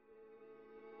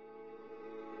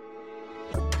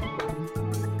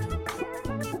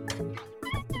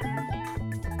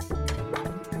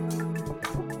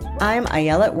I'm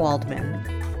Ayelet Waldman.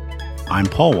 I'm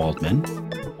Paul Waldman.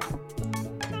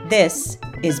 This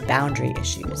is Boundary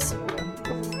Issues.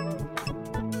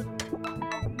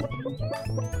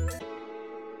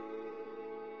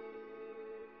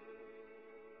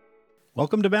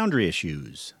 Welcome to Boundary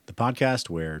Issues, the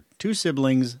podcast where two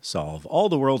siblings solve all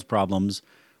the world's problems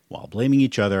while blaming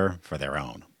each other for their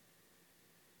own.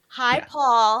 Hi, Yeah.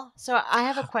 Paul. So I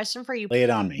have a question for you. Lay it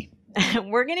on me.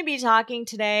 We're going to be talking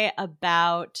today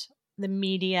about the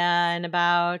media and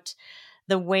about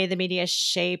the way the media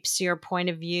shapes your point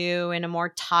of view in a more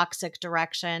toxic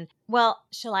direction. Well,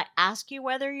 shall I ask you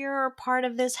whether you're a part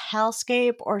of this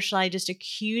hellscape, or shall I just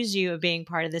accuse you of being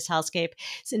part of this hellscape?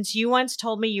 Since you once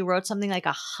told me you wrote something like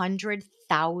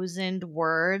 100,000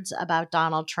 words about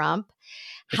Donald Trump.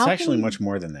 It's actually much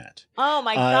more than that. Oh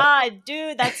my God,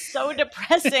 dude, that's so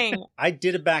depressing. I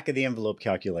did a back of the envelope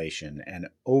calculation, and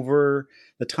over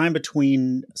the time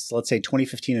between, let's say,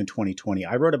 2015 and 2020,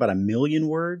 I wrote about 1 million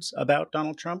words about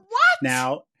Donald Trump. What?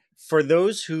 Now, for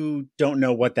those who don't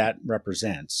know what that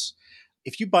represents,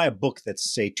 if you buy a book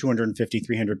that's, say, 250,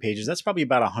 300 pages, that's probably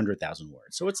about 100,000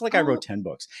 words. So it's like I wrote 10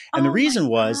 books. And the reason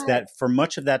was that for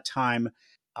much of that time,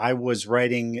 I was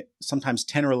writing sometimes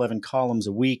 10 or 11 columns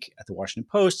a week at the Washington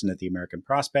Post and at the American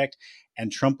Prospect, and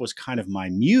Trump was kind of my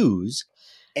muse.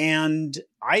 And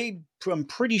I'm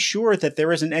pretty sure that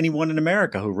there isn't anyone in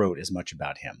America who wrote as much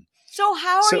about him. So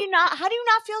how do you not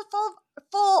feel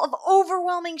full of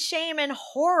overwhelming shame and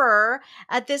horror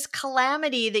at this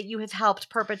calamity that you have helped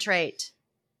perpetrate?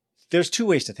 There's two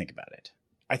ways to think about it.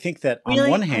 I think that really? On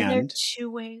one Are hand, there two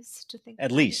ways to think at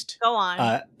about least. It? Go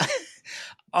on.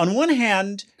 On one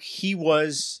hand, he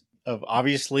was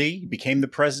obviously became the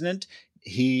president.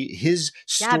 His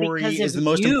story is the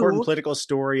most important political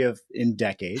story in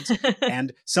decades,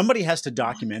 and somebody has to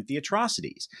document the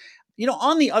atrocities. You know,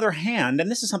 on the other hand,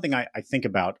 and this is something I think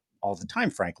about all the time,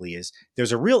 frankly, is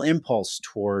there's a real impulse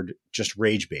toward just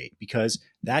rage bait because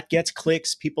that gets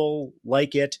clicks, people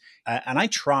like it, and I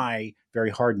try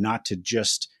very hard not to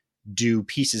just do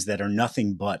pieces that are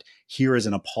nothing but here is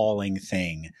an appalling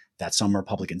thing that some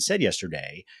Republican said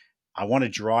yesterday. I want to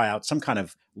draw out some kind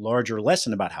of larger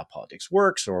lesson about how politics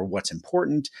works or what's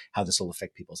important, how this will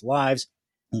affect people's lives.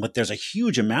 But there's a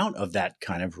huge amount of that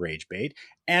kind of rage bait.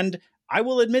 And I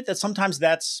will admit that sometimes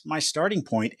that's my starting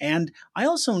point. And I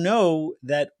also know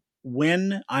that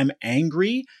when I'm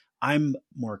angry, I'm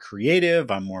more creative,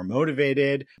 I'm more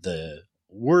motivated. The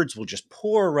words will just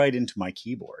pour right into my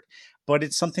keyboard. But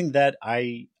it's something that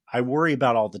I worry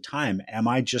about all the time. Am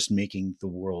I just making the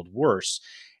world worse?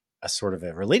 A sort of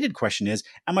a related question is,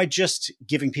 am I just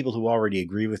giving people who already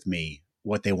agree with me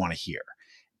what they want to hear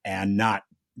and not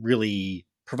really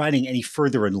providing any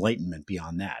further enlightenment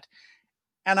beyond that?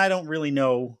 And I don't really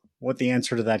know what the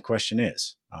answer to that question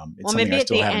is. Well, maybe at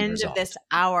the end of this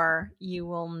hour, you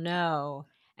will know.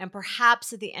 And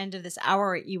perhaps at the end of this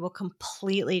hour, you will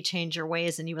completely change your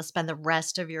ways and you will spend the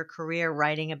rest of your career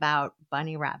writing about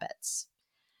bunny rabbits.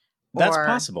 That's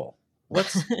possible.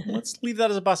 Let's leave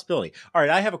that as a possibility. All right,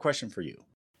 I have a question for you.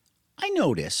 I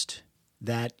noticed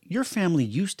that your family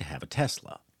used to have a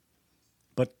Tesla,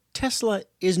 but Tesla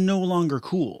is no longer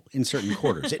cool in certain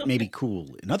quarters. It may be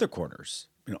cool in other quarters.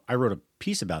 You know, I wrote a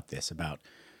piece about this, about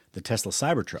the Tesla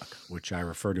Cybertruck, which I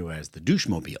refer to as the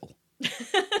douchemobile.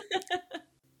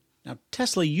 Now,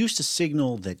 Tesla used to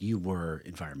signal that you were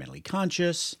environmentally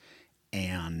conscious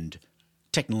and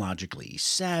technologically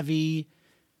savvy.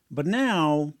 But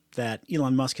now that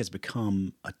Elon Musk has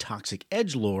become a toxic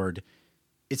edgelord,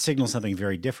 it signals something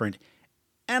very different.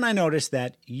 And I noticed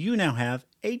that you now have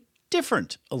a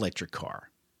different electric car.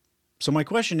 So my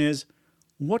question is,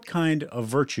 what kind of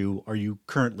virtue are you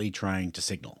currently trying to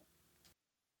signal?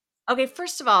 Okay,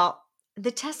 first of all,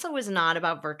 the Tesla was not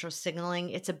about virtue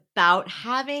signaling. It's about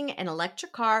having an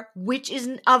electric car, which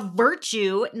is a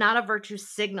virtue, not a virtue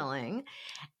signaling.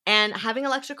 And having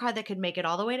an electric car that could make it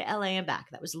all the way to LA and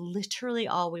back. That was literally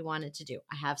all we wanted to do.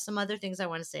 I have some other things I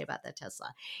want to say about that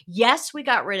Tesla. Yes, we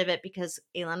got rid of it because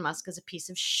Elon Musk is a piece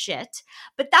of shit,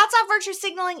 but that's not virtue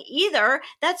signaling either.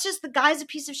 That's just the guy's a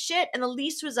piece of shit and the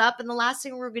lease was up and the last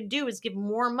thing we're going to do is give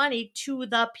more money to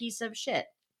the piece of shit.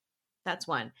 That's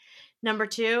one. Number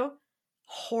two,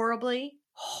 horribly,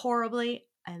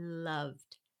 I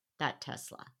loved that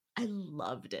Tesla. I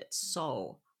loved it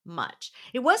so much.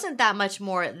 It wasn't that much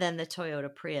more than the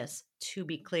Toyota Prius, to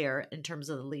be clear, in terms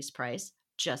of the lease price.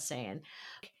 Just saying.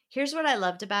 Here's what I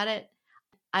loved about it.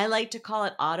 I like to call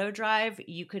it auto drive.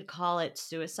 You could call it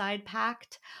suicide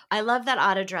pact. I love that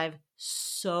auto drive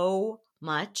so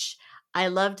much. I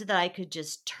loved that I could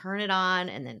just turn it on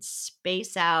and then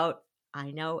space out.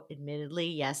 I know, admittedly,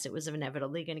 yes, it was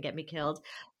inevitably going to get me killed.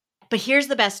 But here's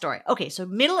the best story. Okay, so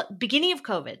beginning of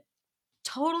COVID,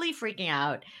 totally freaking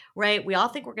out, right? We all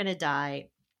think we're going to die.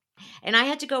 And I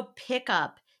had to go pick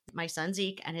up my son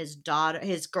Zeke and his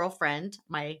girlfriend,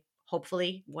 my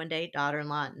hopefully one day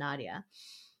daughter-in-law Nadia,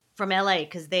 from LA,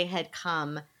 because they had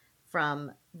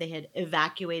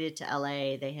evacuated to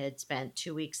LA. They had spent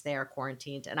 2 weeks there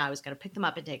quarantined, and I was going to pick them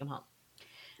up and take them home.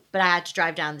 But I had to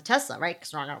drive down the Tesla, right?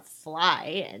 Because we're not going to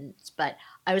fly. But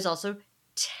I was also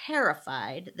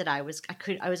terrified that I was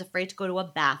afraid to go to a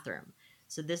bathroom.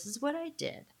 So this is what I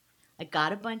did. I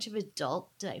got a bunch of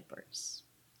adult diapers.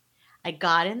 I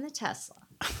got in the Tesla.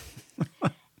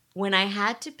 When I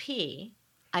had to pee,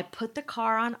 I put the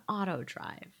car on auto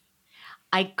drive.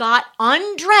 I got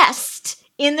undressed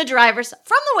in the driver's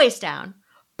from the waist down,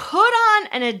 put on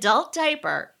an adult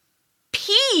diaper,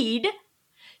 peed,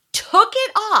 took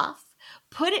it off,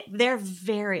 they're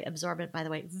very absorbent, by the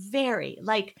way,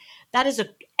 that is an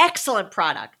excellent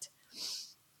product.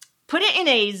 Put it in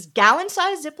a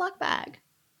gallon-sized Ziploc bag,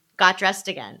 got dressed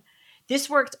again. This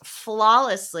worked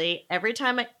flawlessly every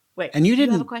time and you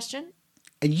have a question?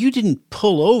 And you didn't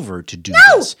pull over to do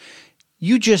this.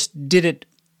 You just did it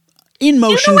in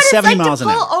motion, 70 miles an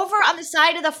hour. To pull over on the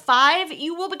side of the 5,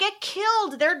 you will get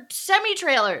killed. They're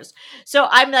semi-trailers. So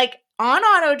I'm like on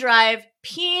auto drive,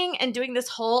 peeing and doing this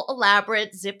whole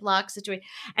elaborate Ziploc situation.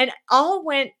 And all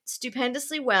went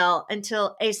stupendously well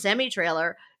until a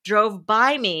semi-trailer drove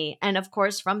by me. And of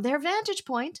course, from their vantage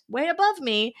point, way above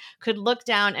me, could look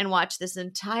down and watch this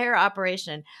entire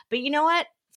operation. But you know what?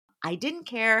 I didn't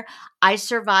care. I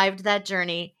survived that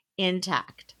journey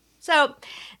intact. So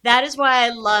that is why I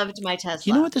loved my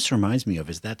Tesla. You know what this reminds me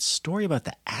of is that story about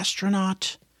the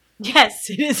astronaut. Yes,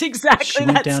 it is exactly she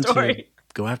that went down story. To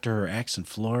go after her ex in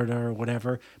Florida or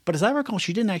whatever. But as I recall,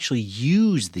 she didn't actually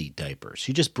use the diapers.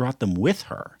 She just brought them with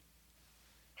her.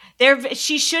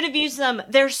 She should have used them.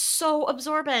 They're so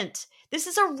absorbent. This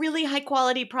is a really high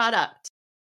quality product.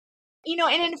 And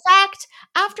in fact,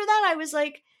 after that, I was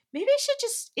like, maybe I should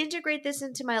just integrate this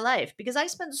into my life, because I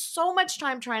spend so much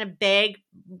time trying to beg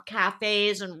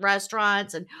cafes and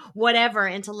restaurants and whatever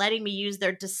into letting me use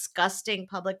their disgusting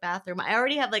public bathroom. I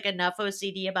already have enough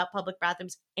OCD about public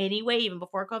bathrooms anyway, even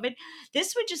before COVID.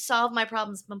 This would just solve my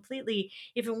problems completely.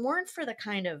 If it weren't for the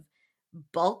kind of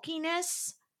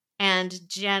bulkiness and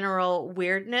general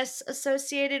weirdness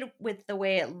associated with the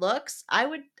way it looks,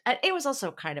 it was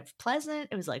also kind of pleasant.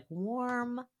 It was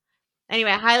warm. Anyway,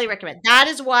 I highly recommend. That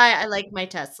is why I like my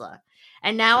Tesla.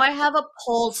 And now I have a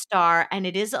Polestar, and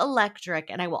it is electric,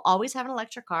 and I will always have an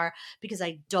electric car because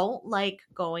I don't like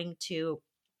going to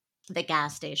the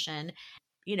gas station.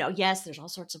 Yes, there's all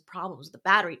sorts of problems with the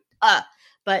battery.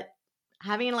 But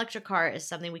having an electric car is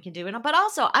something we can do. But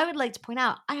also, I would like to point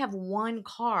out, I have one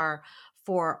car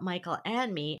for Michael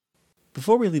and me.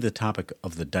 Before we leave the topic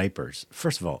of the diapers,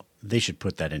 first of all, they should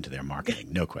put that into their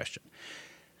marketing, no question.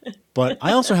 But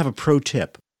I also have a pro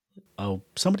tip.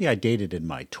 Somebody I dated in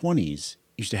my 20s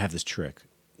used to have this trick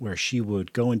where she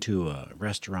would go into a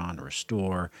restaurant or a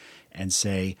store and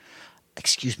say,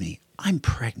 "Excuse me, I'm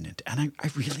pregnant and I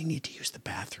really need to use the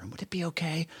bathroom. Would it be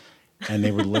okay?" And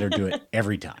they would let her do it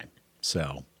every time.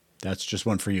 So that's just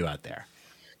one for you out there.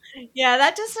 Yeah,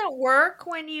 that doesn't work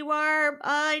when you are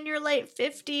in your late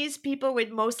 50s. People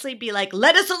would mostly be like,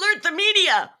 "Let us alert the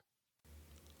media."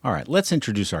 All right, let's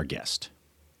introduce our guest.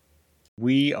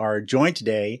 We are joined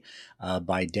today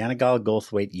by Danigal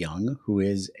Goldthwaite-Young, who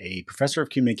is a professor of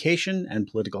communication and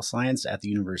political science at the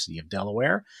University of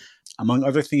Delaware. Among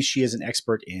other things, she is an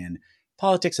expert in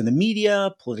politics and the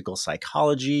media, political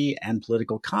psychology, and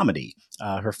political comedy.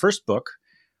 Her first book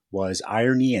was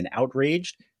Irony and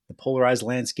Outrage: The Polarized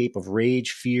Landscape of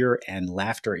Rage, Fear, and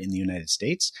Laughter in the United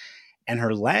States. And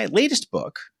her latest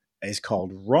book is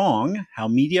called Wrong: How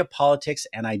Media, Politics,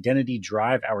 and Identity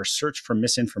Drive Our Search for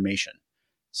Misinformation.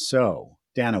 So,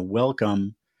 Dana,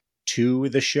 welcome to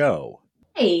the show.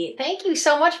 Hey, thank you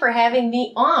so much for having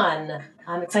me on.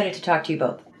 I'm excited to talk to you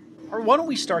both. Why don't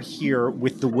we start here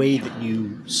with the way that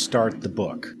you start the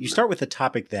book? You start with a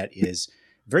topic that is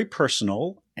very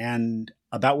personal and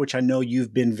about which I know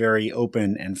you've been very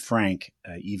open and frank,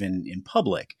 even in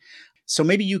public. So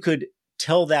maybe you could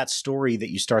tell that story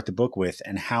that you start the book with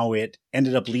and how it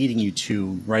ended up leading you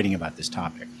to writing about this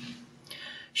topic.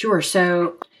 Sure.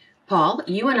 So, Paul,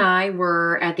 you and I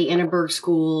were at the Annenberg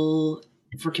School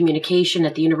for Communication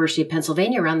at the University of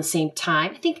Pennsylvania around the same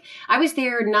time. I think I was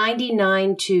there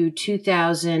 99 to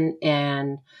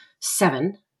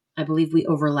 2007. I believe we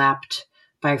overlapped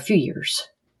by a few years.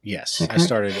 Yes, I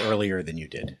started earlier than you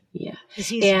did. Yeah.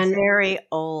 He's very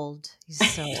old. He's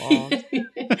so old.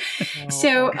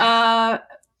 So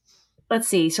let's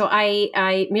see. So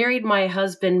I married my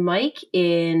husband, Mike,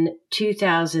 in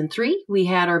 2003. We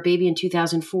had our baby in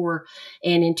 2004.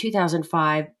 And in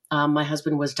 2005, my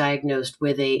husband was diagnosed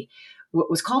with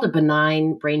what was called a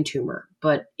benign brain tumor,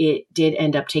 but it did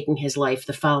end up taking his life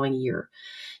the following year.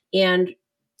 And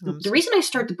the reason I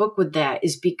start the book with that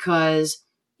is because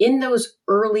in those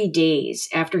early days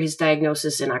after his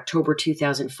diagnosis in October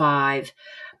 2005,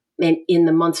 and in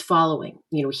the months following,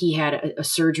 he had a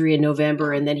surgery in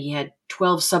November, and then he had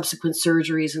 12 subsequent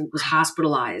surgeries and was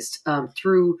hospitalized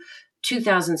through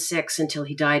 2006 until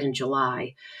he died in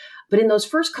July. But in those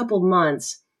first couple of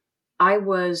months, I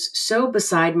was so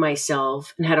beside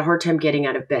myself and had a hard time getting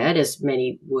out of bed, as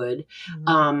many would.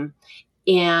 Mm-hmm.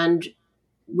 And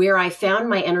where I found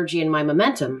my energy and my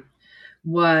momentum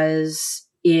was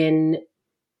in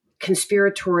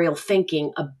conspiratorial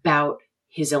thinking about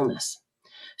his illness.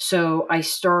 So I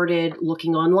started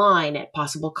looking online at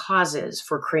possible causes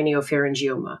for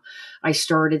craniopharyngioma. I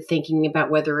started thinking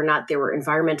about whether or not there were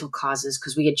environmental causes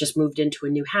because we had just moved into a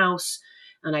new house.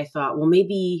 And I thought, well,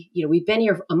 maybe, we've been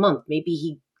here a month. Maybe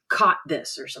he caught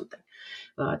this or something.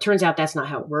 Turns out that's not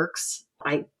how it works.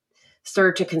 I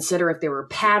started to consider if there were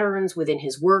patterns within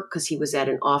his work because he was at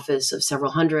an office of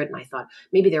several hundred. And I thought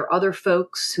maybe there are other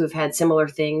folks who have had similar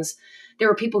things. There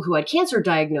were people who had cancer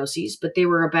diagnoses, but they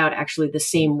were about actually the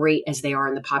same rate as they are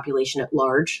in the population at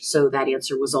large. So that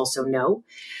answer was also no.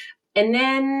 And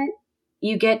then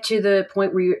you get to the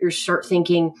point where you start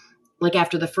thinking, like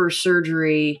after the first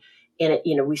surgery, and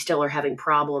we still are having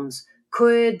problems.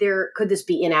 Could this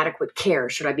be inadequate care?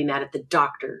 Should I be mad at the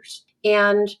doctors?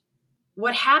 And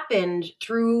what happened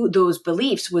through those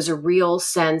beliefs was a real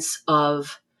sense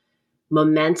of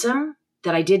momentum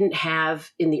that I didn't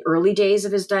have in the early days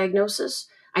of his diagnosis.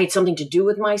 I had something to do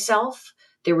with myself.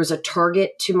 There was a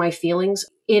target to my feelings.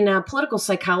 In political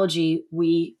psychology,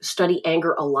 we study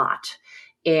anger a lot.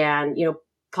 And,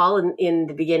 Paul, in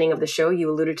the beginning of the show, you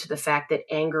alluded to the fact that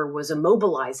anger was a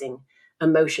mobilizing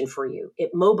emotion for you.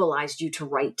 It mobilized you to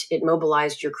write. It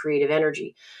mobilized your creative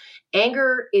energy.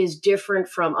 Anger is different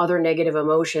from other negative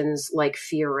emotions like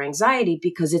fear or anxiety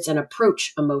because it's an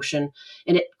approach emotion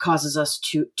and it causes us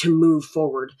to move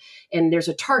forward. And there's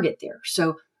a target there.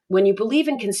 So when you believe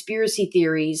in conspiracy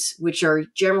theories, which are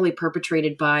generally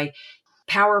perpetrated by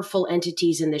powerful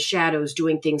entities in the shadows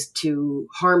doing things to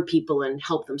harm people and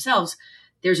help themselves,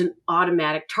 there's an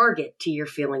automatic target to your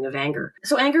feeling of anger.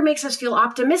 So anger makes us feel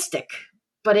optimistic,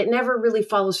 but it never really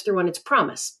follows through on its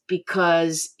promise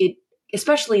because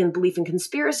especially in belief in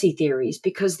conspiracy theories,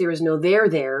 because there is no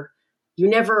there, you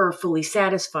never are fully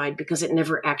satisfied because it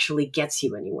never actually gets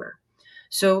you anywhere.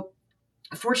 So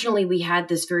fortunately, we had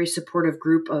this very supportive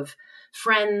group of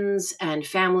friends and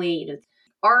family,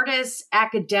 artists,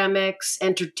 academics,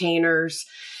 entertainers,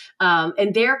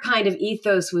 and their kind of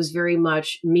ethos was very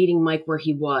much meeting Mike where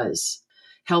he was,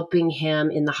 helping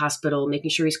him in the hospital, making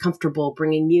sure he's comfortable,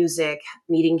 bringing music,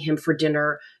 meeting him for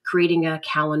dinner, creating a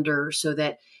calendar so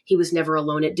that he was never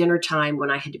alone at dinner time when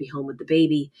I had to be home with the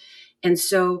baby. And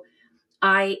so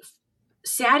I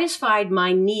satisfied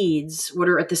my needs. What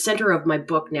are at the center of my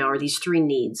book now are these three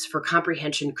needs for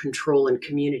comprehension, control, and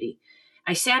community.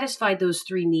 I satisfied those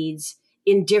three needs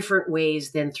in different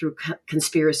ways than through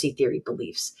conspiracy theory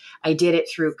beliefs. I did it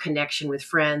through connection with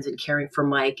friends and caring for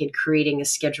Mike and creating a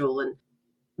schedule. And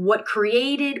what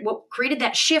created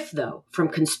that shift, though, from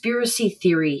conspiracy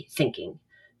theory thinking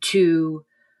to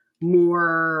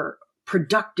more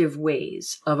productive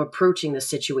ways of approaching the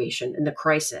situation and the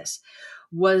crisis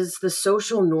was the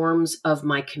social norms of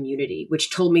my community, which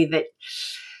told me that,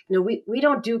 we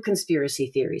don't do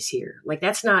conspiracy theories here. Like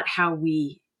that's not how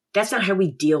we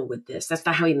deal with this. That's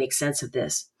not how we make sense of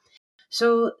this.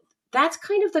 So that's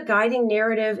kind of the guiding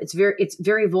narrative. It's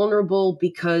very vulnerable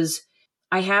because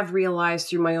I have realized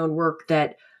through my own work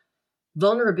that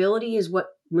vulnerability is what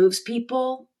moves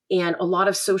people. And a lot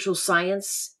of social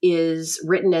science is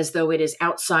written as though it is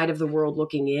outside of the world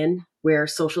looking in, where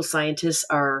social scientists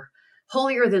are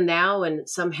holier than thou and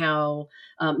somehow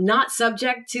not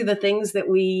subject to the things that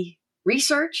we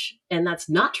research. And that's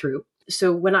not true.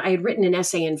 So when I had written an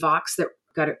essay in Vox that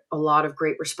got a lot of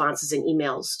great responses and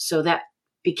emails, so that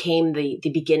became the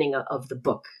beginning of the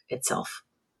book itself.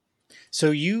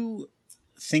 So you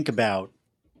think about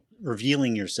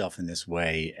revealing yourself in this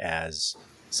way as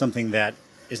something that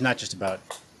is not just about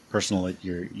personal.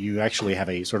 You actually have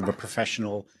a sort of a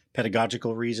professional,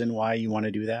 pedagogical reason why you want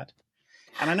to do that.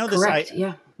 And I know this. Correct.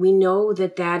 Yeah, we know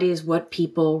that is what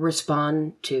people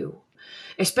respond to,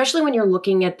 especially when you're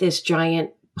looking at this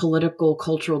giant political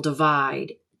cultural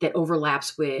divide that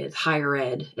overlaps with higher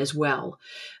ed as well.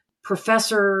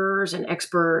 professors and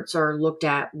experts are looked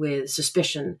at with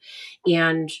suspicion.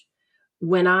 And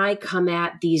when I come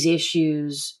at these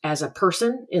issues as a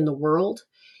person in the world,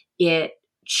 it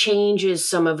changes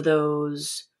some of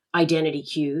those identity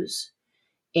cues.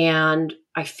 And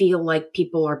I feel like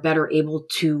people are better able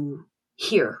to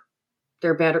hear.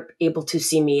 They're better able to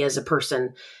see me as a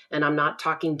person. And I'm not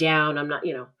talking down. I'm not,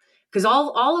 because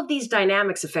all of these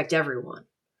dynamics affect everyone.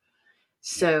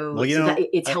 So, well,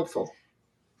 it's helpful.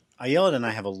 Ayelet and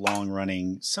I have a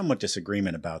long-running, somewhat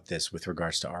disagreement about this with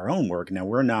regards to our own work. Now,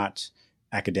 we're not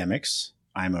academics.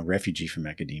 I'm a refugee from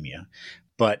academia.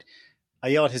 But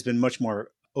Ayelet has been much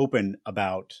more open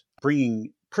about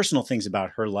bringing personal things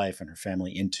about her life and her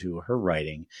family into her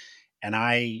writing. And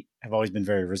I have always been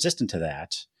very resistant to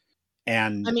that.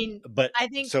 And I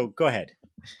think so. Go ahead.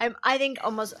 I think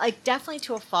almost like definitely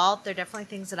to a fault. There are definitely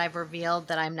things that I've revealed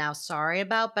that I'm now sorry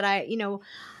about. But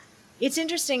it's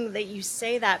interesting that you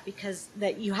say that because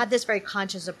that you had this very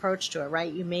conscious approach to it,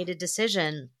 right? You made a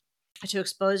decision to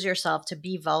expose yourself, to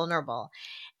be vulnerable.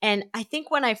 And I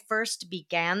think when I first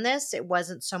began this, it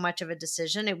wasn't so much of a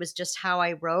decision. It was just how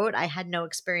I wrote. I had no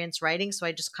experience writing, so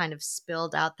I just kind of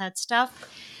spilled out that stuff.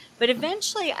 But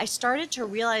eventually I started to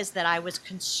realize that I was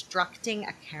constructing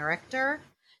a character.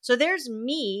 So there's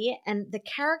me, and the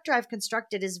character I've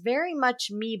constructed is very much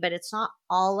me, but it's not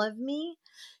all of me,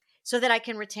 so that I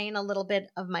can retain a little bit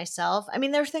of myself. I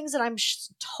mean, there are things that I'm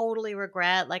totally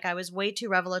regret. Like I was way too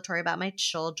revelatory about my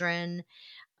children.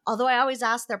 Although I always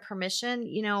ask their permission,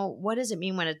 what does it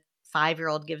mean when a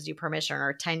 5-year-old gives you permission or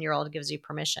a 10-year-old gives you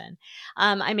permission?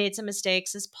 I made some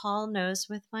mistakes, as Paul knows,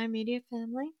 with my immediate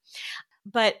family.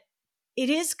 But it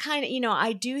is kind of,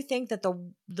 I do think that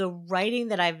the writing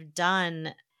that I've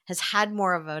done has had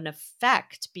more of an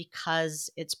effect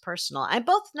because it's personal. I'm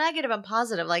both negative and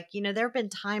positive. Like, there have been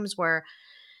times where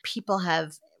people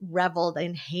have reveled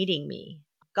in hating me.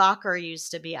 Gawker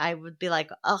used to be, I would be like,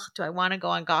 oh, do I want to go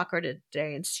on Gawker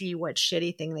today and see what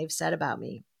shitty thing they've said about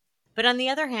me? But on the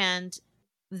other hand,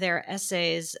 there are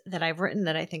essays that I've written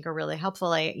that I think are really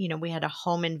helpful. We had a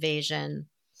home invasion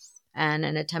and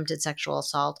an attempted sexual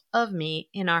assault of me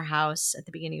in our house at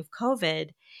the beginning of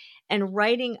COVID. And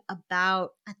writing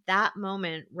about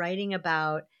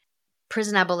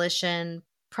prison abolition,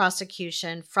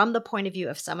 prosecution from the point of view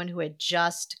of someone who had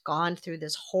just gone through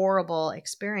this horrible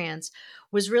experience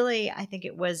was really, I think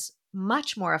it was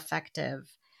much more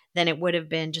effective than it would have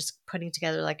been just putting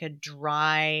together like a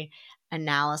dry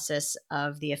analysis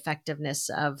of the effectiveness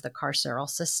of the carceral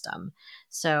system.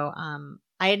 So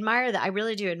I admire that. I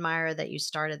really do admire that you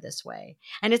started this way.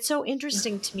 And it's so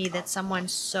interesting to me that someone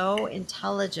so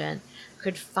intelligent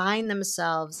could find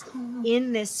themselves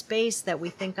in this space that we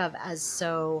think of as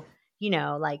so,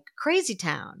 like crazy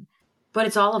town. But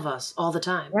it's all of us all the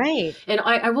time. Right. And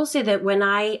I will say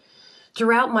that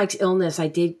throughout Mike's illness, I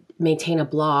did maintain a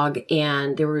blog,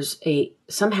 and there was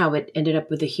somehow it ended up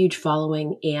with a huge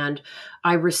following. And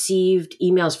I received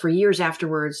emails for years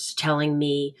afterwards telling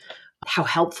me how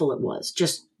helpful it was,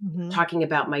 just talking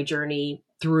about my journey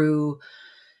through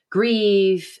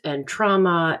grief and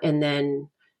trauma, and then,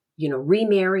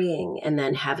 remarrying and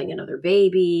then having another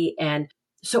baby. And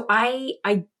so I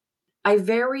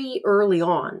very early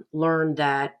on learned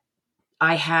that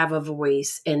I have a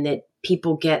voice and that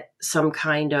people get some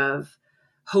kind of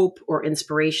hope or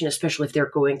inspiration, especially if they're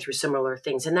going through similar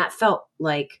things. And that felt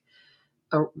like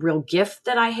a real gift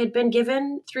that I had been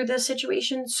given through this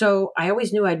situation. So I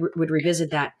always knew I would revisit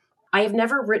that. I have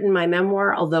never written my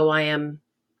memoir, although I am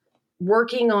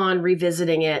working on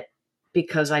revisiting it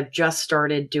because I've just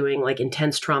started doing like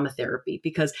intense trauma therapy.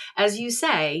 Because as you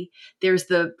say, there's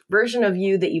the version of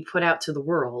you that you put out to the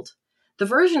world. The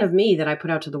version of me that I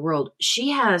put out to the world,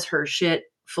 she has her shit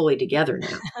fully together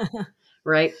now.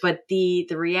 Right. But the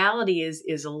reality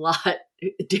is a lot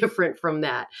different from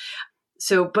that.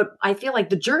 So, but I feel like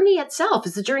the journey itself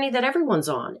is the journey that everyone's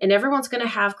on, and everyone's going to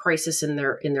have crisis in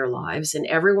their lives, and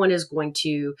everyone is going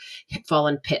to fall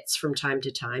in pits from time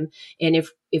to time. And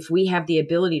if we have the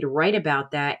ability to write about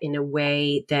that in a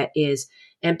way that is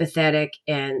empathetic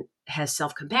and has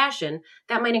self-compassion,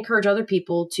 that might encourage other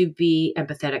people to be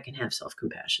empathetic and have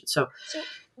self-compassion. So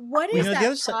what is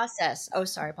that process? Oh,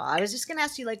 sorry, Paul. I was just going to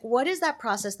ask you, like, what is that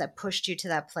process that pushed you to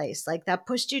that place? Like, that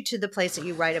pushed you to the place that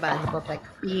you write about in the book, like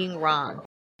being wrong.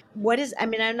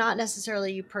 I'm not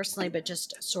necessarily you personally, but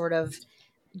just sort of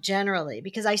generally,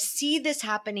 because I see this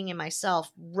happening in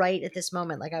myself right at this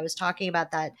moment. Like I was talking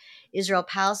about that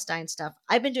Israel-Palestine stuff.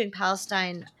 I've been doing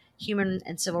Palestine human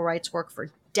and civil rights work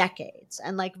for decades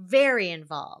and like very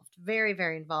involved, very,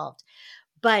 very involved.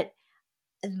 But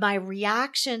my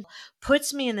reaction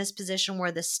puts me in this position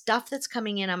where the stuff that's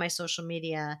coming in on my social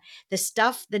media,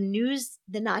 the news,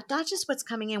 not just what's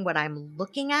coming in, what I'm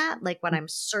looking at, like what I'm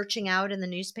searching out in the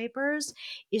newspapers,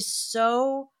 is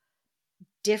so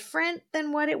different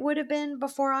than what it would have been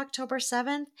before October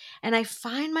 7th. And I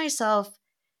find myself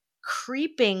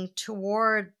creeping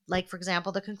toward, like, for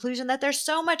example, the conclusion that there's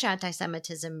so much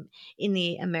anti-Semitism in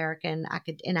the American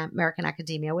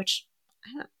academia, which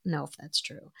I don't know if that's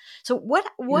true. So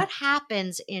what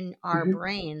happens in our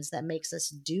brains that makes us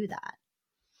do that?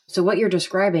 So what you're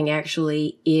describing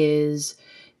actually is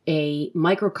a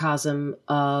microcosm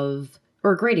of,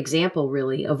 or a great example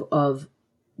really, of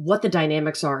what the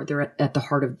dynamics are. They're at the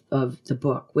heart of the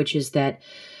book, which is that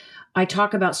I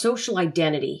talk about social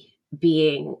identity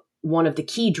being one of the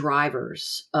key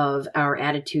drivers of our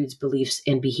attitudes, beliefs,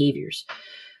 and behaviors.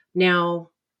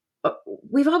 Now,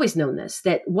 we've always known this,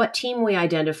 that what team we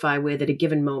identify with at a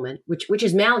given moment, which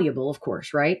is malleable, of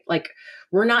course, right? Like,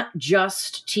 we're not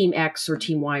just team X or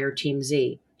team Y or team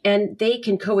Z, and they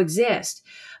can coexist.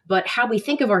 But how we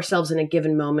think of ourselves in a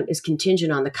given moment is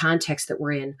contingent on the context that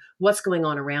we're in, what's going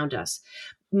on around us.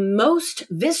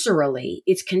 Most viscerally,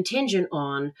 it's contingent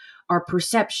on our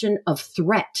perception of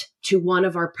threat to one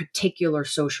of our particular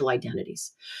social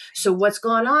identities. So what's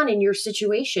going on in your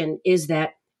situation is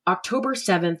that October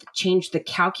 7th changed the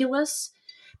calculus,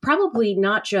 probably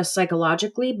not just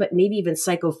psychologically, but maybe even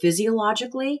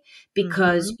psychophysiologically,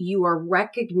 because you are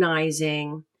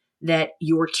recognizing that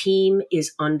your team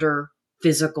is under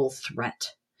physical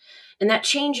threat. And that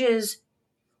changes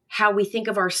how we think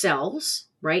of ourselves,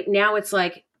 right? Now it's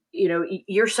like,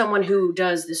 you're someone who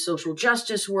does this social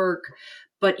justice work,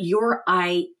 but you're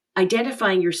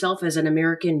identifying yourself as an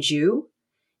American Jew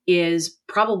is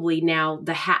probably now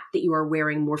the hat that you are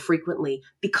wearing more frequently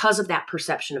because of that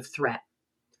perception of threat,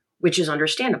 which is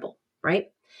understandable, right?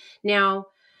 Now,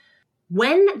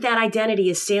 when that identity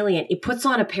is salient, it puts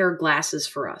on a pair of glasses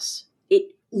for us.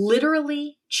 It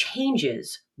literally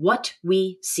changes what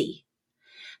we see.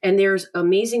 And there's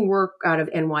amazing work out of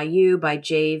NYU by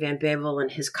Jay Van Bavel and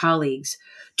his colleagues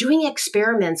doing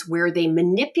experiments where they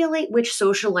manipulate which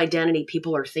social identity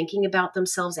people are thinking about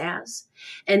themselves as,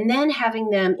 and then having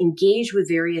them engage with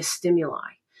various stimuli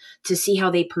to see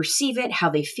how they perceive it, how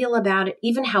they feel about it,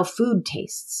 even how food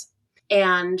tastes.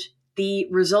 And the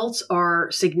results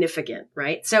are significant,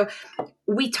 right? So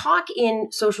we talk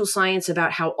in social science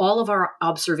about how all of our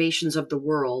observations of the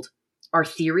world are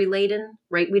theory laden,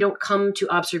 right? We don't come to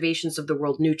observations of the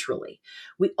world neutrally.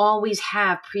 We always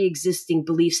have pre-existing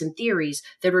beliefs and theories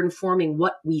that are informing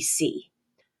what we see.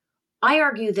 I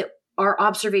argue that our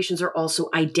observations are also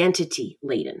identity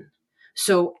laden.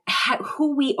 So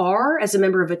who we are as a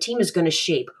member of a team is going to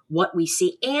shape what we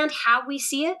see and how we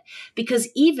see it, because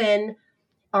even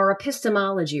our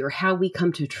epistemology, or how we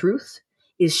come to truth,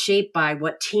 is shaped by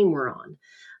what team we're on.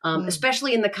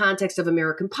 Especially in the context of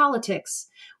American politics,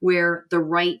 where the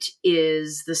right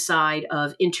is the side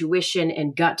of intuition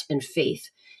and gut and faith,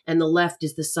 and the left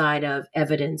is the side of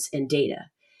evidence and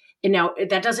data. And now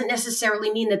that doesn't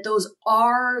necessarily mean that those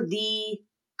are the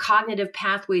cognitive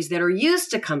pathways that are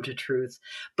used to come to truth,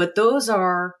 but those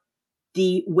are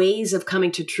the ways of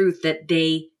coming to truth that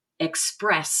they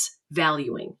express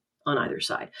valuing on either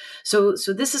side. So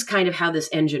this is kind of how this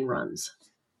engine runs.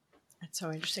 That's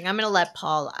so interesting. I'm going to let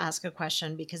Paul ask a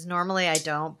question because normally I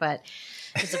don't, but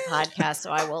it's a podcast,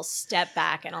 so I will step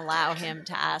back and allow him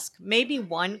to ask maybe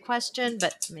one question,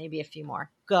 but maybe a few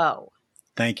more. Go.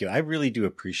 Thank you. I really do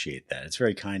appreciate that. It's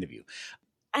very kind of you.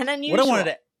 And unusual.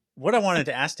 What I wanted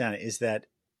to ask, Dana, is that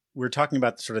we're talking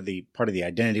about sort of the part of the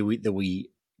identity that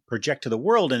we project to the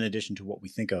world in addition to what we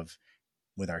think of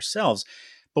with ourselves.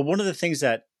 But one of the things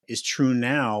that is true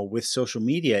now with social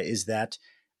media is that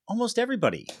almost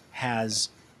everybody has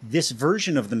this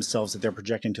version of themselves that they're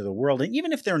projecting to the world. And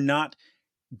even if they're not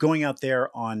going out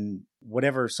there on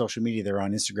whatever social media they're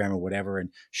on, Instagram or whatever, and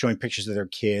showing pictures of their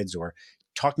kids or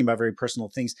talking about very personal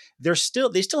things, they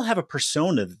still have a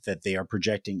persona that they are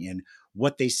projecting in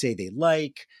what they say they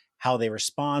like, how they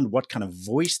respond, what kind of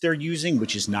voice they're using,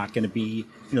 which is not going to be,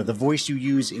 the voice you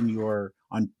use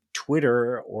on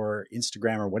Twitter or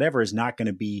Instagram or whatever is not going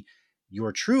to be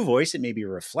your true voice. It may be a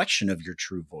reflection of your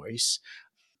true voice.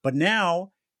 But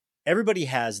now everybody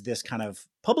has this kind of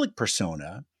public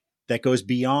persona that goes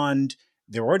beyond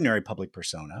their ordinary public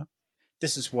persona.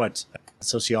 This is what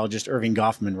sociologist Erving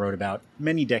Goffman wrote about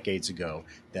many decades ago,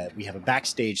 that we have a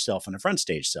backstage self and a front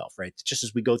stage self, right? Just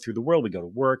as we go through the world, we go to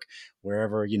work,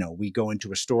 wherever, we go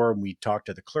into a store and we talk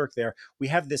to the clerk there, we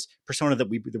have this persona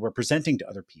that we're presenting to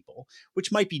other people,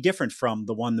 which might be different from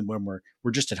the one that when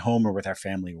we're just at home or with our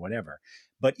family or whatever.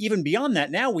 But even beyond that,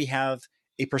 now we have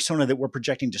a persona that we're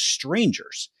projecting to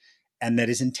strangers and that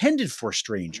is intended for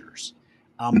strangers.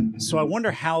 So I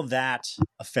wonder how that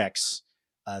affects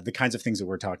the kinds of things that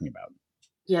we're talking about.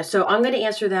 Yeah, so I'm going to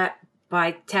answer that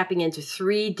by tapping into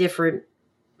 3 different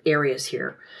areas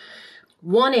here.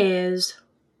 One is,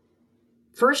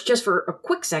 first, just for a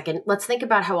quick second, let's think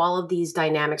about how all of these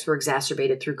dynamics were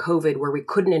exacerbated through COVID, where we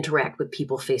couldn't interact with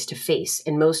people face to face,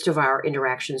 and most of our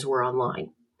interactions were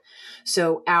online.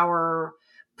 So our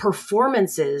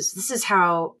performances, this is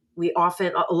how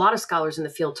a lot of scholars in the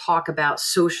field talk about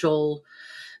social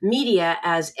media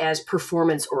as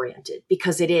performance oriented,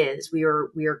 because it is. We are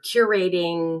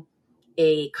curating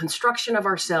a construction of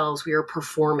ourselves. We are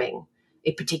performing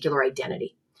a particular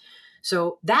identity.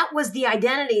 So that was the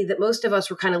identity that most of us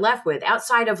were kind of left with,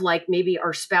 outside of like maybe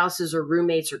our spouses or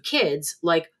roommates or kids.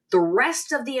 Like the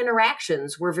rest of the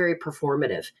interactions were very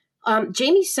performative.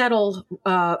 Jamie Settle,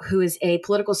 who is a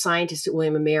political scientist at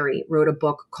William & Mary, wrote a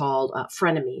book called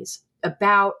Frenemies,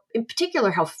 about, in particular,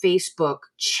 how Facebook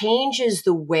changes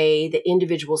the way that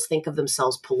individuals think of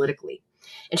themselves politically.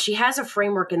 And she has a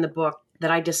framework in the book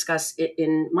that I discuss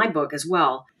in my book as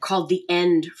well, called the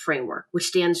END framework, which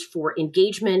stands for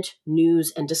engagement,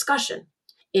 news, and discussion.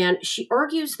 And she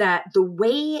argues that the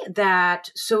way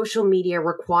that social media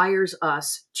requires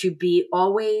us to be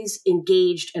always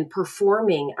engaged and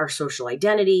performing our social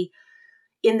identity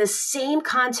in the same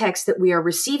context that we are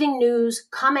receiving news,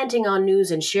 commenting on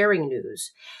news, and sharing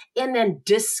news, and then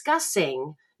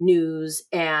discussing news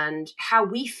and how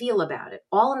we feel about it,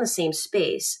 all in the same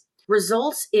space,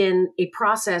 results in a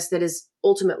process that is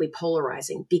ultimately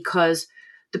polarizing, because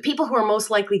the people who are most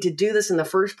likely to do this in the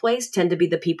first place tend to be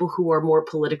the people who are more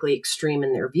politically extreme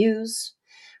in their views,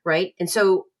 right? And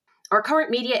so our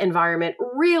current media environment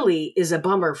really is a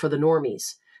bummer for the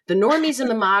normies. The normies and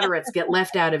the moderates get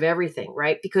left out of everything,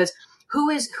 right? Because who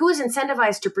is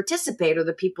incentivized to participate are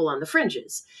the people on the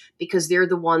fringes, because they're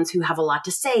the ones who have a lot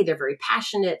to say. They're very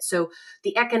passionate. So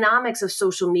the economics of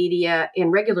social media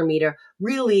and regular media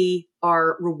really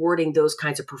are rewarding those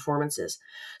kinds of performances.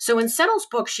 So in Settle's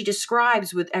book, she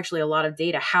describes with actually a lot of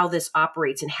data how this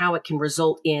operates and how it can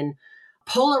result in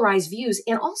polarized views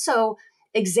and also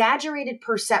exaggerated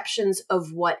perceptions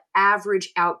of what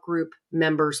average outgroup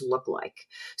members look like.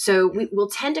 So we will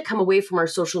tend to come away from our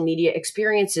social media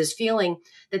experiences feeling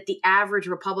that the average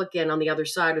Republican on the other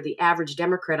side or the average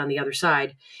Democrat on the other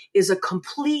side is a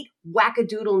complete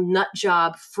wackadoodle nut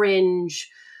job fringe,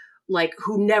 like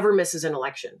who never misses an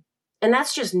election. And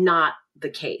that's just not the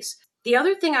case. The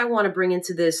other thing I want to bring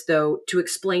into this, though, to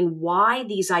explain why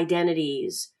these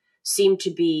identities seem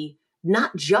to be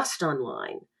not just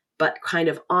online, but kind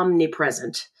of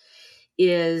omnipresent,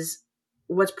 is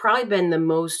what's probably been the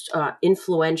most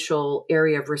influential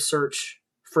area of research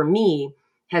for me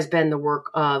has been the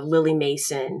work of Lily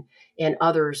Mason and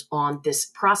others on this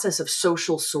process of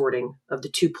social sorting of the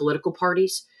two political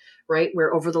parties, right?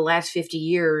 Where over the last 50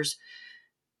 years,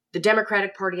 the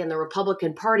Democratic Party and the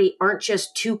Republican Party aren't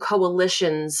just two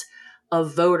coalitions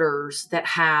of voters that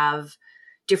have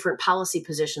different policy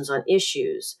positions on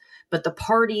issues, but the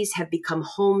parties have become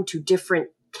home to different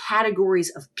categories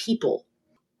of people.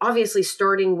 Obviously,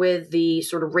 starting with the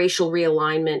sort of racial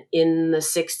realignment in the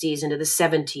 60s into the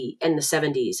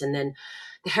 70s, and then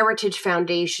the Heritage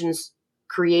Foundation's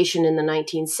creation in the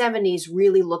 1970s,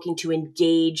 really looking to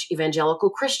engage evangelical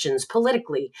Christians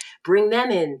politically, bring them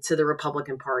into the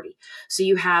Republican Party. So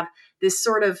you have this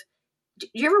sort of, do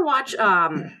you ever watch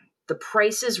The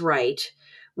Price is Right?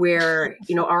 Where,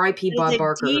 R.I.P. Bob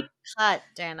Barker. Deep cut,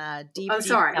 Dana. I'm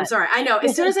sorry. I know.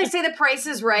 As soon as I say The Price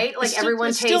is Right, like everyone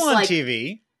tastes still on like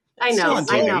TV. I know.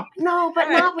 No, but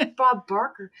not with Bob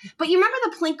Barker. But you remember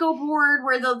the Plinko board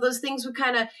where those things would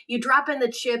kind of, you drop in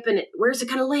the chip and where's it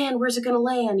going to land? Where's it going to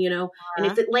land? And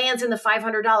if it lands in the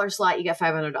 $500 slot, you get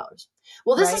 $500.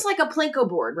 Well, this is like a Plinko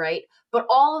board, right? But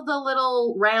all of the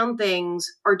little round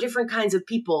things are different kinds of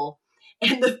people.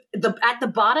 And at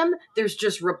the bottom, there's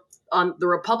just on the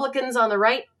Republicans on the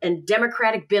right and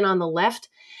Democratic bin on the left.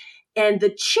 And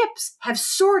the chips have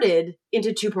sorted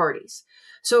into two parties.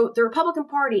 So the Republican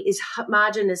Party is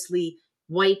homogenously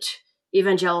white,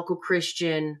 evangelical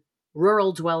Christian,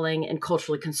 rural dwelling, and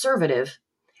culturally conservative,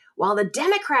 while the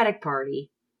Democratic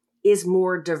Party is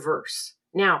more diverse.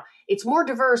 Now, it's more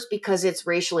diverse because it's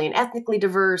racially and ethnically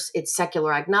diverse. It's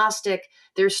secular agnostic.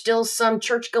 There's still some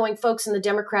church-going folks in the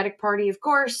Democratic Party, of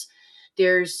course.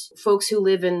 There's folks who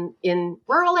live in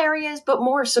rural areas, but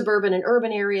more suburban and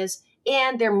urban areas,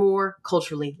 and they're more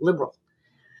culturally liberal.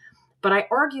 But I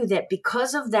argue that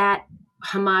because of that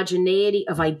homogeneity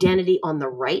of identity on the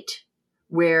right,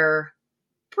 where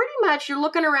pretty much you're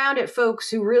looking around at folks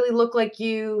who really look like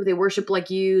you, they worship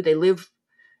like you, they live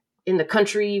in the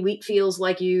country, wheat feels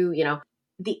like you,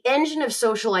 the engine of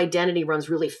social identity runs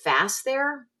really fast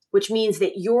there, which means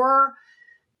that your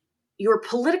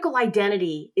political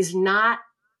identity is not,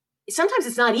 sometimes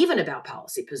it's not even about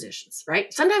policy positions,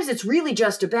 right? Sometimes it's really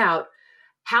just about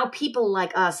how people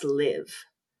like us live,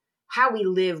 how we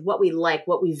live, what we like,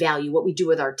 what we value, what we do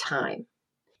with our time.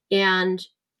 And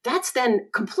that's then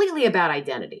completely about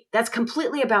identity. That's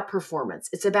completely about performance.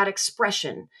 It's about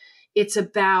expression. It's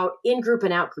about in-group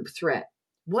and out-group threat.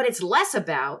 What it's less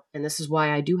about, and this is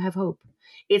why I do have hope,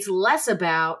 it's less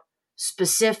about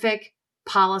specific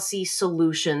policy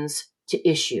solutions to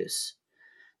issues.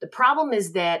 The problem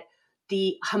is that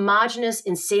the homogenous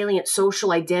and salient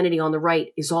social identity on the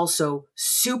right is also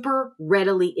super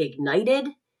readily ignited.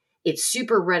 It's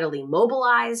super readily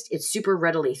mobilized. It's super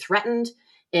readily threatened,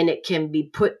 and it can be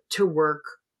put to work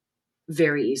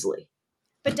very easily.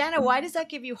 But Dana, why does that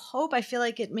give you hope? I feel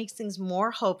like it makes things more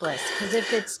hopeless,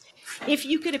 because if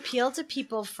you could appeal to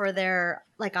people for their,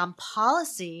 like, on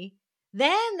policy,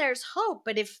 then there's hope.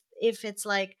 But if it's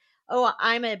like, oh,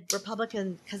 I'm a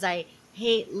Republican because I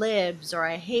hate libs or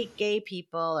I hate gay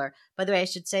people, or, by the way, I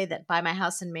should say that by my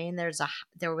house in Maine,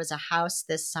 there was a house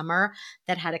this summer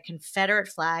that had a Confederate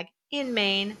flag in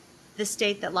Maine, the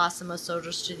state that lost the most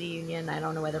soldiers to the Union. I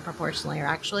don't know whether proportionally or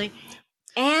actually,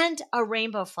 and a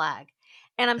rainbow flag.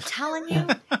 And I'm telling you,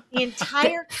 the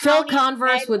entire Phil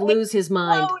Converse would lose his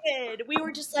mind. We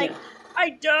were just like,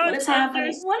 I don't What is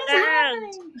happening? What is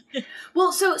happening?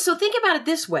 Well, so think about it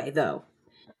this way, though.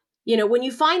 When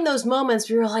you find those moments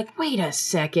where you're like, wait a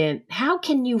second, how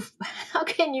can you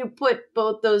put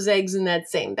both those eggs in that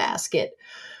same basket?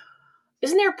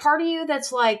 Isn't there a part of you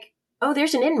that's like, oh,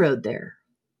 there's an inroad there.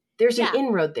 There's an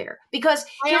inroad there. Because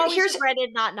I always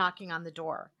regretted not knocking on the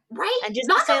door. Right. And just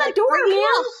knock on the door. Yeah.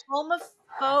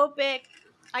 Homophobic.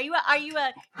 Are you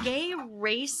a gay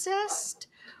racist?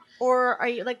 Or are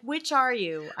you, like, which are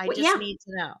you? I need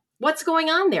to know. What's going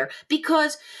on there?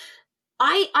 Because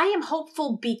I am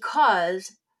hopeful,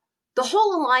 because the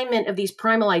whole alignment of these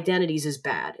primal identities is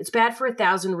bad. It's bad for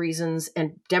 1,000 reasons.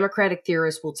 And democratic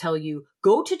theorists will tell you,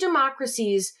 go to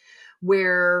democracies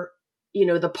where,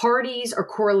 the parties are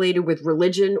correlated with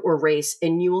religion or race,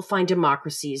 and you will find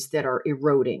democracies that are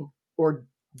eroding or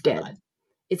dead.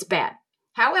 It's bad.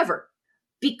 However,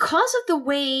 because of the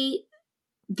way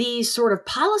these sort of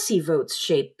policy votes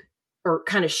shake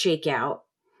out,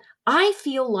 I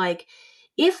feel like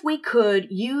if we could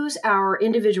use our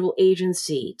individual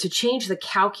agency to change the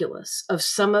calculus of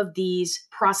some of these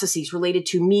processes related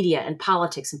to media and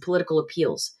politics and political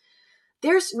appeals,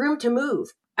 there's room to move.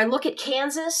 I look at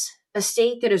Kansas, a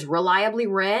state that is reliably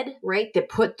red, right? That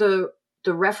put the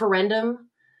referendum,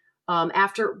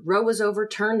 after Roe was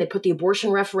overturned, they put the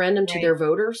abortion referendum to their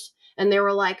voters. And they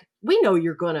were like, we know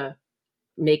you're going to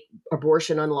make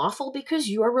abortion unlawful because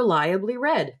you are reliably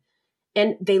red.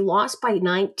 And they lost by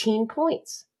 19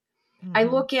 points. Mm-hmm. I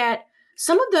look at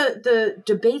some of the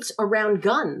debates around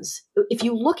guns. If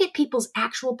you look at people's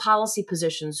actual policy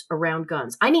positions around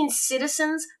guns, I mean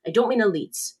citizens, I don't mean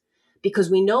elites,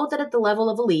 because we know that at the level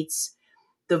of elites,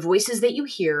 the voices that you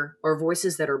hear are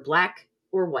voices that are black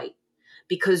or white,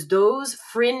 because those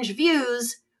fringe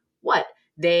views,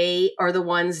 they are the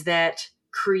ones that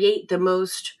create the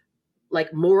most,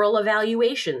 like, moral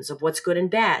evaluations of what's good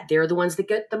and bad. They're the ones that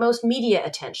get the most media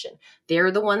attention.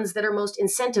 They're the ones that are most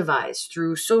incentivized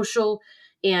through social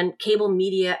and cable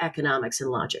media economics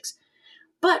and logics.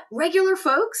 But regular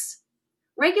folks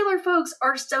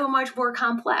are so much more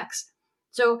complex.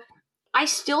 So I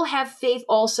still have faith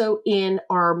also in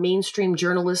our mainstream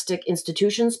journalistic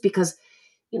institutions, because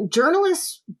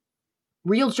journalists,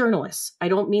 real journalists, I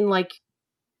don't mean like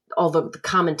all the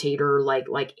commentator, like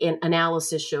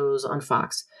analysis shows on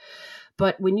Fox.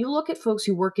 But when you look at folks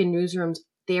who work in newsrooms,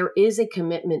 there is a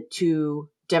commitment to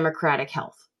democratic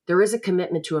health. There is a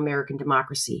commitment to American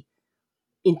democracy,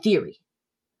 in theory.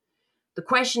 The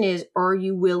question is, are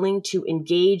you willing to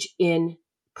engage in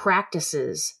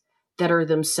practices that are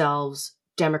themselves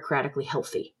democratically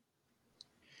healthy?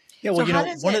 Yeah, well,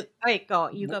 One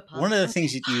of the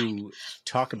things that you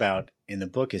talk about in the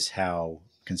book is how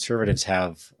conservatives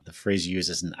have the phrase you use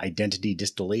as an identity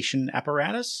distillation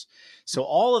apparatus. So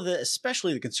all of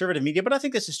especially the conservative media, but I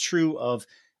think this is true of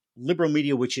liberal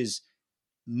media, which is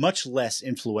much less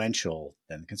influential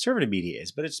than the conservative media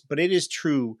is, but it is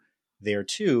true there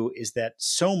too, is that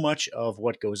so much of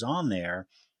what goes on there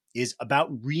is about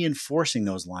reinforcing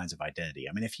those lines of identity.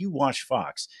 I mean, if you watch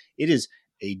Fox, it is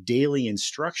a daily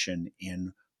instruction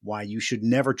in why you should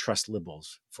never trust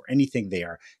liberals for anything.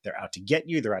 They're out to get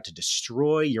you. They're out to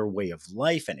destroy your way of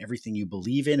life and everything you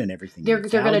believe in and everything they're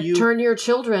going to turn your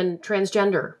children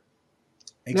transgender.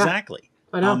 Exactly.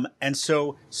 I know. And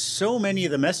so many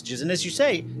of the messages, and as you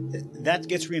say, that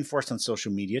gets reinforced on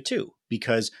social media too,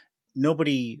 because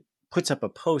nobody puts up a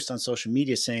post on social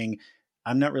media saying,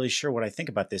 I'm not really sure what I think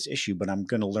about this issue, but I'm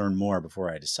going to learn more before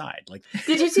I decide. Like,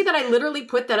 did you see that I literally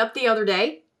put that up the other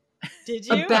day? Did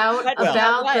you? About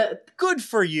the good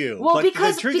for you. Well, but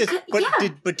because the truth is,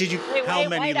 did you? Wait, how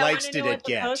many likes did it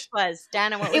get? Post was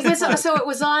Dana? What was it was the post? so it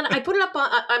was on. I put it up on.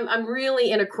 I'm really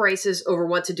in a crisis over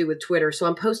what to do with Twitter, so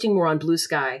I'm posting more on Blue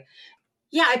Sky.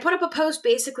 Yeah, I put up a post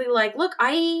basically like, look,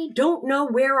 I don't know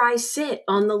where I sit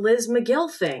on the Liz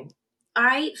McGill thing.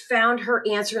 I found her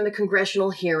answer in the congressional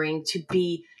hearing to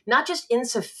be not just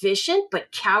insufficient,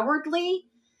 but cowardly.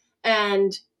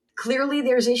 And clearly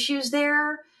there's issues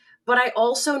there. But I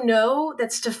also know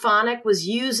that Stefanik was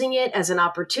using it as an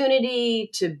opportunity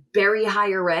to bury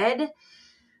higher ed.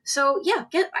 So yeah,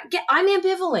 I'm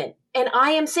ambivalent. And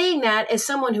I am saying that as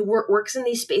someone who works in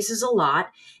these spaces a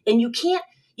lot. And you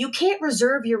can't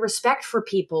reserve your respect for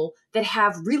people that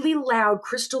have really loud,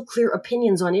 crystal clear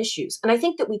opinions on issues. And I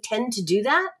think that we tend to do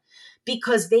that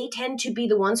because they tend to be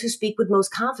the ones who speak with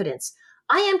most confidence.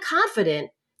 I am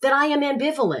confident that I am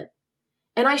ambivalent,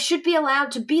 and I should be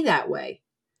allowed to be that way.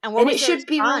 And it should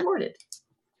be rewarded.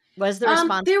 Was the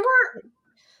response? There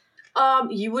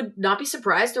were, you would not be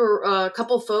surprised. There were a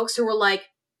couple of folks who were like,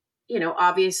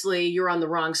 obviously you're on the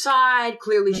wrong side.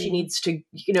 Clearly she needs to,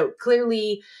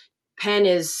 clearly Penn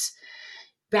is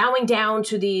bowing down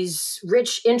to these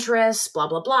rich interests, blah,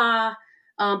 blah, blah.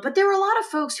 But there were a lot of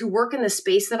folks who work in the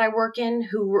space that I work in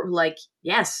who were like,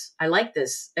 yes, I like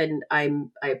this. And I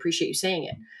appreciate you saying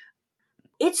it.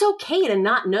 It's okay to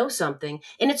not know something.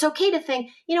 And it's okay to think,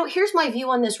 here's my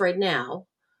view on this right now,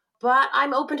 but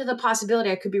I'm open to the possibility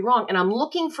I could be wrong. And I'm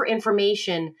looking for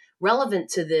information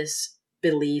relevant to this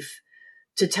belief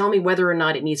to tell me whether or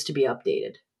not it needs to be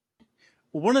updated.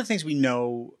 Well, one of the things we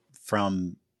know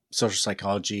from social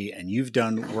psychology, and you've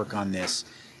done work on this,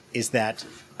 is that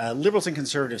liberals and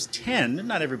conservatives tend,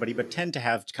 not everybody, but tend to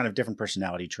have kind of different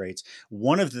personality traits.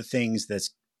 One of the things that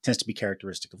tends to be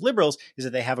characteristic of liberals is that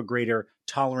they have a greater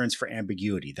tolerance for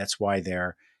ambiguity. That's why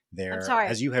they're I'm sorry.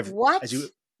 as you have what? as you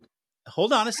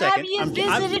hold on a second. Have you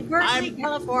visited Berkeley,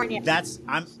 California?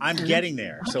 I'm getting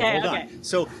there. So hold on.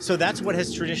 So that's what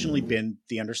has traditionally been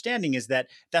the understanding, is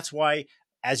that's why,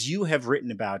 as you have written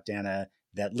about, Dana,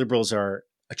 that liberals are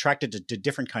attracted to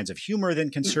different kinds of humor than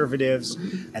conservatives.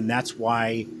 And that's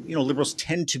why, liberals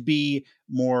tend to be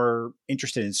more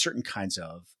interested in certain kinds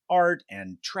of art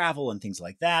and travel and things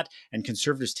like that. And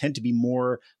conservatives tend to be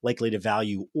more likely to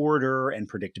value order and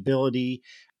predictability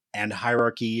and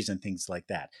hierarchies and things like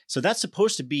that. So that's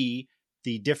supposed to be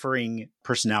the differing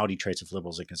personality traits of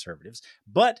liberals and conservatives.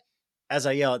 But as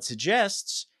Ayelet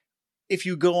suggests, if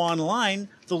you go online,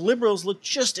 the liberals look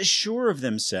just as sure of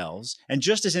themselves and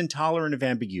just as intolerant of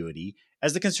ambiguity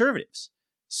as the conservatives.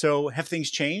 So have things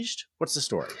changed? What's the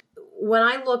story? When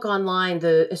I look online,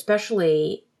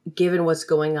 especially given what's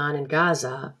going on in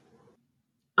Gaza,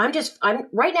 I'm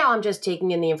right now I'm just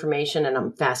taking in the information and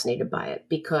I'm fascinated by it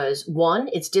because, one,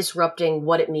 it's disrupting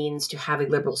what it means to have a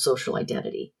liberal social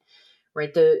identity,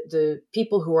 right? The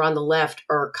people who are on the left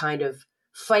are kind of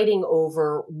fighting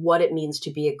over what it means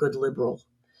to be a good liberal.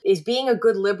 Is being a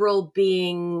good liberal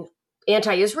being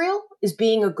anti-Israel? Is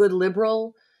being a good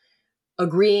liberal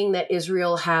agreeing that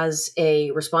Israel has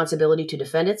a responsibility to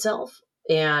defend itself?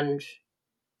 And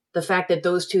the fact that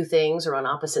those two things are on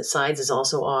opposite sides is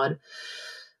also odd.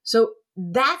 So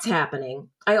that's happening.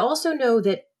 I also know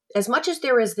that as much as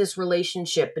there is this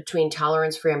relationship between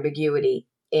tolerance for ambiguity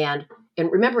and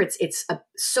remember, it's a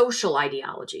social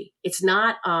ideology. It's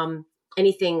not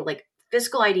anything like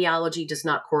fiscal ideology does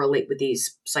not correlate with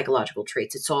these psychological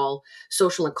traits. It's all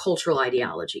social and cultural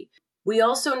ideology. We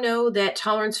also know that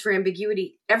tolerance for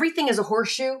ambiguity, everything is a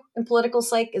horseshoe in political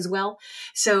psych as well.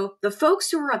 So the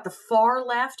folks who are at the far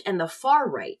left and the far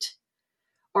right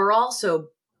are also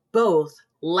both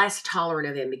less tolerant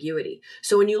of ambiguity.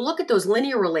 So when you look at those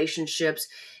linear relationships,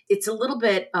 it's a little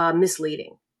bit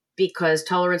misleading because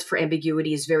tolerance for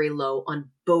ambiguity is very low on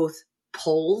both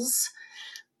poles.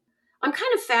 I'm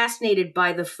kind of fascinated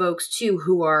by the folks, too,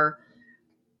 who are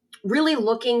really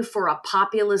looking for a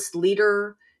populist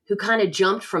leader who kind of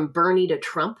jumped from Bernie to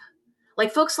Trump.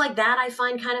 Like folks like that I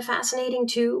find kind of fascinating,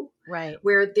 too. Right.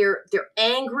 Where they're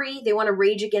angry, they want to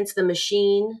rage against the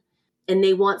machine, and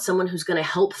they want someone who's going to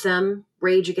help them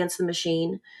rage against the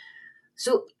machine.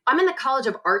 So I'm in the College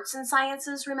of Arts and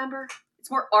Sciences, remember? It's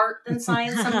more art than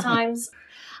science sometimes.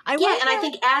 And I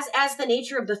think as the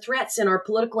nature of the threats in our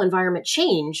political environment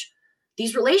change,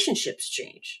 these relationships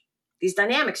change. These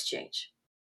dynamics change.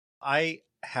 I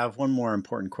have one more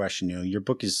important question. Your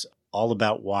book is all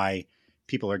about why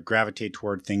people are gravitate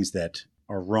toward things that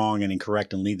are wrong and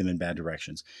incorrect and lead them in bad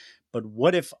directions. But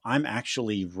what if I'm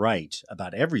actually right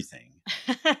about everything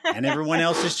and everyone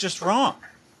else is just wrong?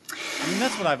 I mean,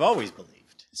 that's what I've always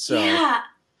believed. So, yeah.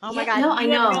 Oh my God. No, I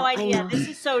know. Have no idea. This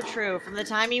is so true. From the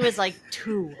time he was like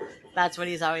 2, that's what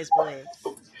he's always believed.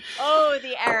 Oh,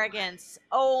 the arrogance.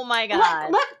 Oh my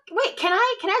God. Wait, can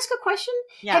I ask a question?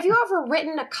 Yeah. Have you ever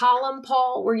written a column,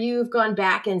 Paul, where you've gone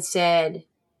back and said,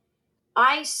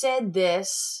 I said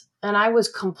this and I was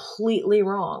completely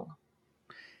wrong?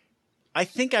 I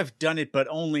think I've done it, but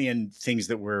only in things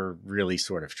that were really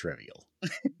sort of trivial.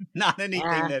 Not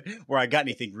anything where I got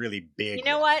anything really big. You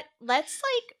know what? I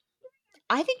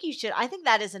think you should. I think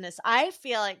that is I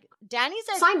feel like Danny's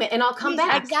assignment, and I'll come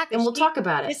back. Exactly. And we'll talk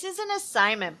about it. This is an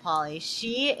assignment, Polly.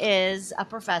 She is a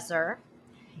professor.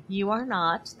 You are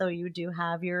not, though you do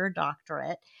have your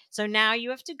doctorate. So now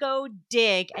you have to go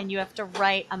dig and you have to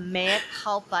write a mea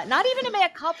culpa. Not even a mea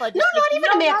culpa. Not even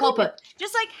a mea culpa.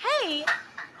 Just like, hey,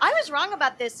 I was wrong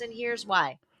about this and here's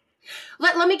why.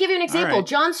 Let me give you an example. Right.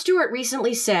 Jon Stewart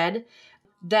recently said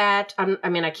that,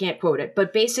 I can't quote it,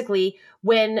 but basically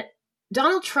when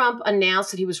Donald Trump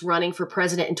announced that he was running for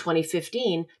president in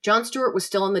 2015, Jon Stewart was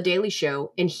still on The Daily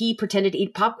Show, and he pretended to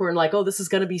eat popcorn like, oh, this is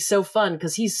going to be so fun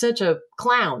because he's such a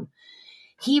clown.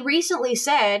 He recently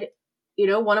said,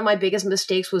 one of my biggest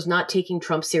mistakes was not taking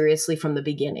Trump seriously from the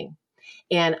beginning.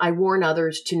 And I warn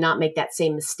others to not make that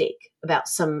same mistake about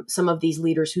some of these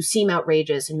leaders who seem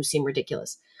outrageous and who seem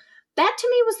ridiculous. That to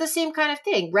me was the same kind of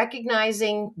thing,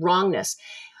 recognizing wrongness.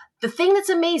 The thing that's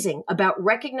amazing about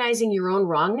recognizing your own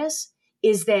wrongness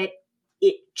is that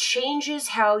it changes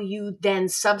how you then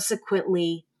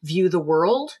subsequently view the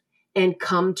world and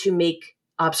come to make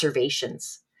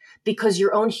observations, because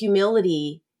your own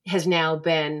humility has now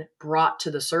been brought to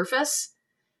the surface.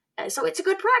 So it's a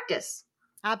good practice.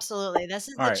 Absolutely. This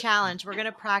is the challenge. We're going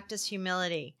to practice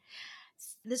humility.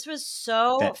 This was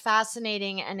so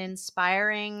fascinating and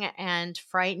inspiring and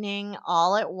frightening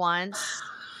all at once.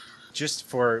 Just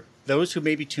for those who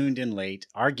may be tuned in late,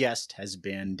 our guest has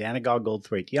been Danica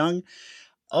Goldthwaite-Young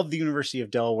of the University of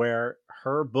Delaware.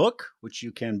 Her book, which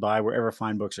you can buy wherever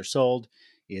fine books are sold,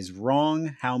 is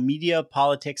Wrong: How Media,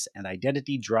 Politics, and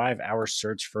Identity Drive Our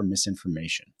Search for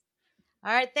Misinformation.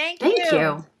 All right. Thank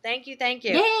you. Thank you.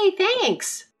 Yay,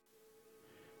 thanks.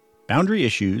 Boundary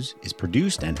Issues is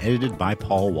produced and edited by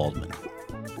Paul Waldman.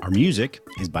 Our music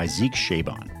is by Zeke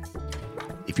Shaban.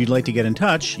 If you'd like to get in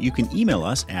touch, you can email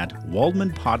us at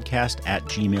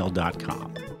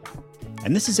waldmanpodcast@gmail.com.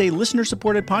 And this is a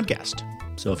listener-supported podcast.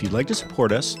 So if you'd like to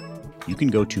support us, you can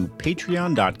go to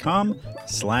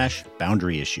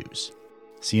patreon.com/boundaryissues.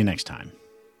 See you next time.